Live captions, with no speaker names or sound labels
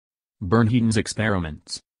Bernheiden's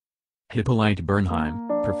experiments. Hippolyte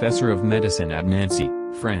Bernheim, professor of medicine at Nancy,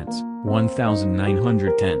 France,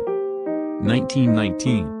 1910.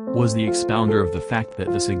 1919, was the expounder of the fact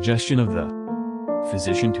that the suggestion of the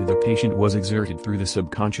physician to the patient was exerted through the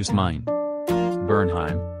subconscious mind.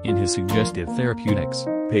 Bernheim, in his Suggestive Therapeutics,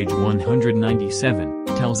 page 197,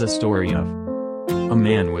 tells a story of a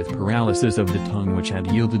man with paralysis of the tongue which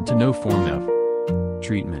had yielded to no form of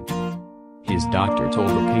treatment. His doctor told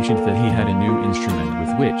the patient that he had a new instrument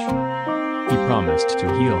with which he promised to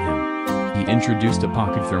heal him. He introduced a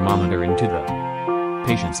pocket thermometer into the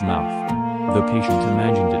patient's mouth. The patient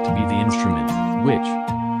imagined it to be the instrument, which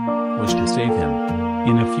was to save him.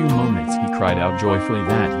 In a few moments he cried out joyfully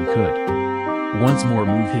that he could once more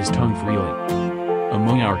move his tongue freely.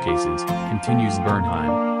 Among our cases, continues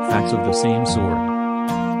Bernheim, facts of the same sort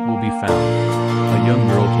will be found. A young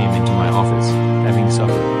girl came into my office, having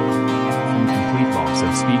suffered from complete loss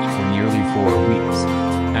of speech for nearly 4 weeks.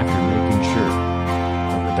 After making sure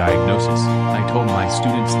of the diagnosis, I told my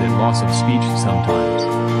students that loss of speech sometimes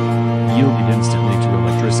yielded instantly to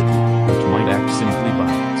electricity, which might act simply by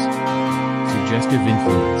its suggestive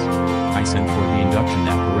influence. I sent for the induction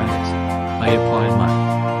apparatus. I applied my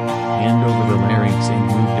hand over the larynx and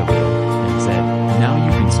moved a little, and said, "Now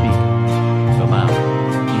you can speak." Aloud.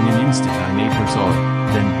 In an instant I made her sorry,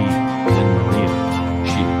 then he, then Maria.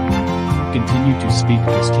 She continued to speak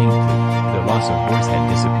distinctly. The loss of voice had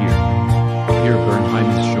disappeared. Here Bernheim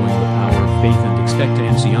is showing the power of faith and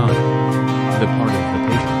expectancy on the part of the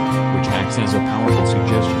patient, which acts as a powerful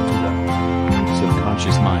suggestion to the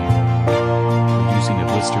subconscious mind. Producing a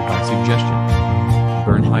blister by suggestion.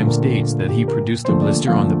 Bernheim states that he produced a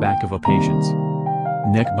blister on the back of a patient's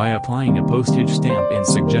neck by applying a postage stamp and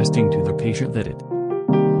suggesting to the patient that it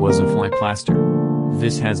was a fly plaster.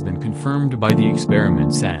 This has been confirmed by the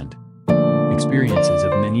experiments and experiences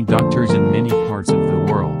of many doctors in many parts of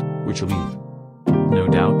the world, which leave no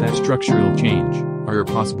doubt that structural change are a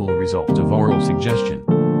possible result of oral suggestion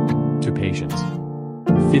to patients.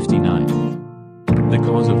 59. The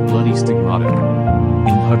cause of bloody stigmata.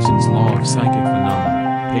 In Hudson's Law of Psychic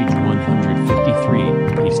Phenomena, page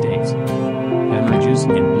 153, he states, hemorrhages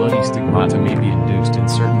and bloody stigmata may be induced in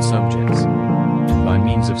certain subjects by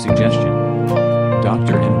means of suggestion.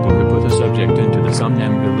 Dr. N. put the subject into the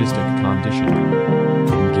somnambulistic condition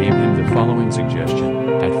and gave him the following suggestion: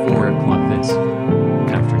 at 4 o'clock this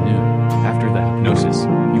afternoon, after the hypnosis,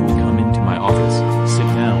 you will come into my office, sit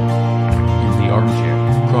down in the armchair,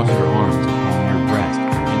 cross your arms upon your breast,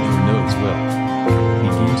 and your nose will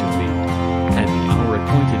begin to bleed. At the hour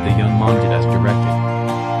appointed the young man did as directed.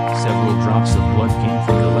 Several drops of blood came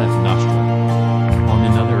from the left nostril. On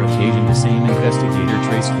another occasion the same investigator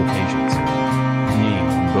traced the patient's name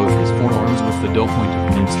on both his forearms with the dull point of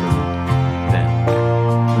an instrument. Then,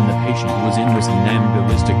 when the patient was in the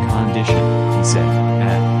somnambulistic condition, he said,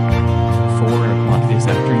 at 4 o'clock this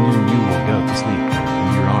afternoon you will go to sleep,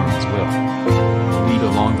 and your arms will lead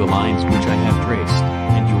along the lines which I have traced,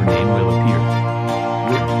 and your name will appear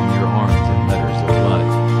written in your arms in letters of blood.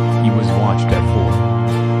 He was watched at 4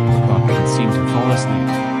 o'clock and seemed to fall asleep.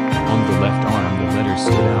 On the left arm the letters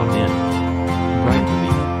stood out in bright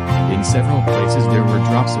relief, and in several places there were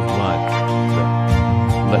drops of blood.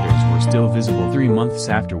 The letters were still visible 3 months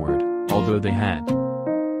afterward, although they had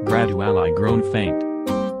gradually grown faint.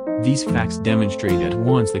 These facts demonstrate at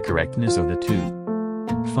once the correctness of the two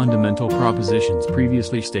fundamental propositions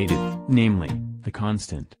previously stated, namely, the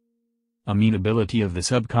constant amenability of the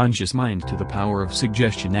subconscious mind to the power of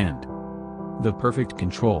suggestion and the perfect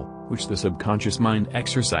control which the subconscious mind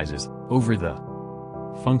exercises over the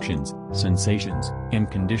functions, sensations,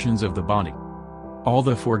 and conditions of the body. All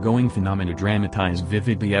the foregoing phenomena dramatize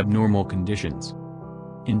vividly abnormal conditions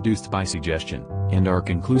induced by suggestion, and are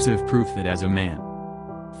conclusive proof that as a man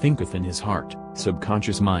thinketh in his heart,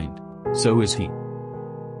 subconscious mind, so is he.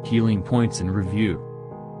 Healing points in review.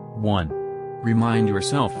 1. Remind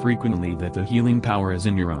yourself frequently that the healing power is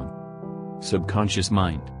in your own subconscious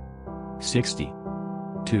mind. 60.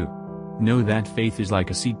 2. Know that faith is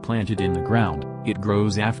like a seed planted in the ground, it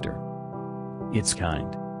grows after its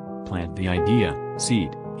kind. Plant the idea,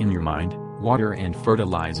 seed, in your mind, water and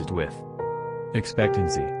fertilize it with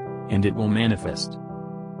expectancy, and it will manifest.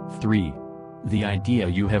 3. The idea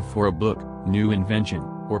you have for a book, new invention,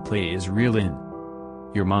 or play is real in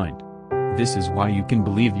your mind. This is why you can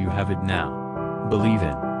believe you have it now. Believe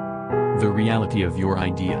in the reality of your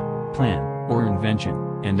idea, plan, or invention,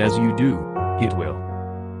 and as you do, it will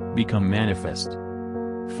become manifest.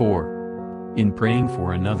 4. In praying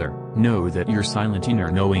for another, know that your silent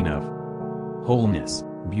inner knowing of wholeness,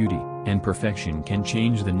 beauty, and perfection can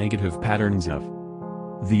change the negative patterns of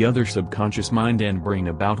the other subconscious mind and bring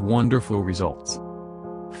about wonderful results.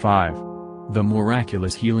 5. The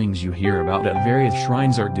miraculous healings you hear about at various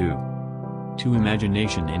shrines are due to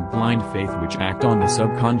imagination and blind faith which act on the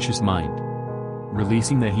subconscious mind,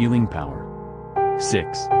 releasing the healing power.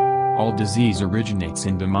 6. All disease originates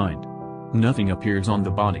in the mind. Nothing appears on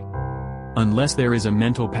the body unless there is a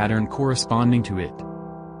mental pattern corresponding to it.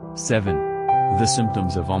 7. The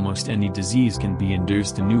symptoms of almost any disease can be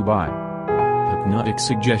induced anew by hypnotic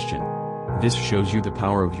suggestion. This shows you the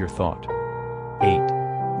power of your thought.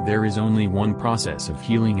 8. There is only one process of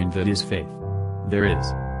healing, and that is faith. There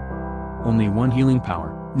is only one healing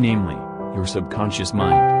power, namely, your subconscious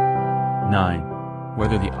mind. 9.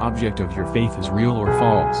 Whether the object of your faith is real or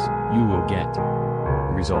false, you will get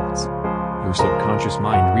results. Your subconscious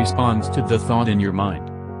mind responds to the thought in your mind.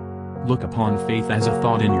 Look upon faith as a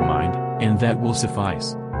thought in your mind, and that will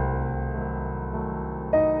suffice.